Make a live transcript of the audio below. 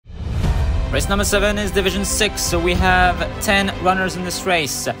Race number 7 is Division 6, so we have 10 runners in this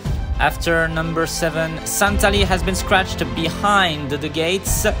race. After number 7, Santali has been scratched behind the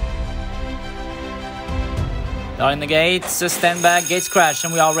gates. They're in the gates, stand back, gates crash,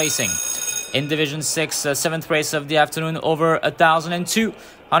 and we are racing. In Division 6, 7th race of the afternoon, over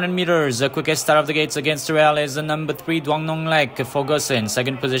 1,200 meters. Quickest start of the gates against the rail is number 3, DUANG NONG LEK for Gosin.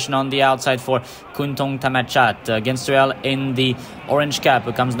 Second position on the outside for Kuntong Tamachat. Against the rail in the orange cap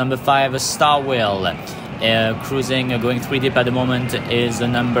comes number 5, Star Wheel. Cruising, going 3 deep at the moment, is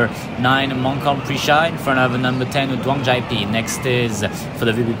number 9, Mongkong Prisha, in front of number 10, Duang Jaipi. Next is, for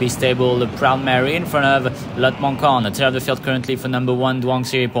the VPP stable, Proud Mary, in front of Lot Mongkong. The tail of the field currently for number 1, Duang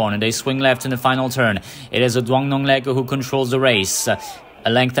Siriporn. They swing left in the final turn. It is a DUANG NONG LEK who controls the race. A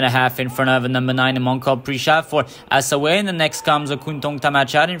length and a half in front of number 9, Mongkong Prisha for Asawin. And next comes Kuntong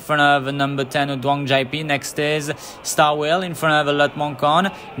Tamachat in front of number 10, Duang Jaipi. Next is Star Wheel in front of Lot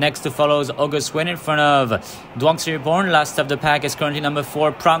Mongkong. Next follows August Win in front of Duang Siriporn. Last of the pack is currently number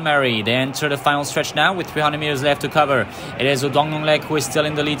 4, Proud Mary. They enter the final stretch now with 300 meters left to cover. It is DUANG NONG LEK who is still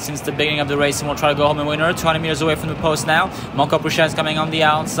in the lead since the beginning of the race and will try to go home and winner. 200 meters away from the post now. Mongkong Prisha is coming on the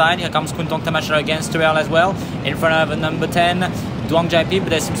outside. Here comes Kuntong Tamachat against the rail as well. In front of number 10, Duang Jaipi, but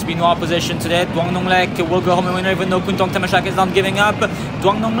there seems to be no opposition today. DUANG NONG LEK will go home and winner even though Kuntong Tamachat is not giving up.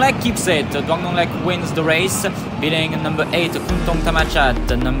 DUANG NONG LEK keeps it. DUANG NONG LEK wins the race, beating number 8, Kuntong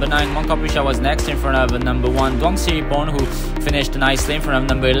Tamachat. Number 9, Mongkong Prisha was next in front of number 1, Duang Siriporn, who finished nicely in front of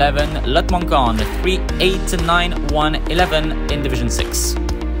number 11, Lot Mongkong. 3, 8, 9, 1, 11 in Division 6.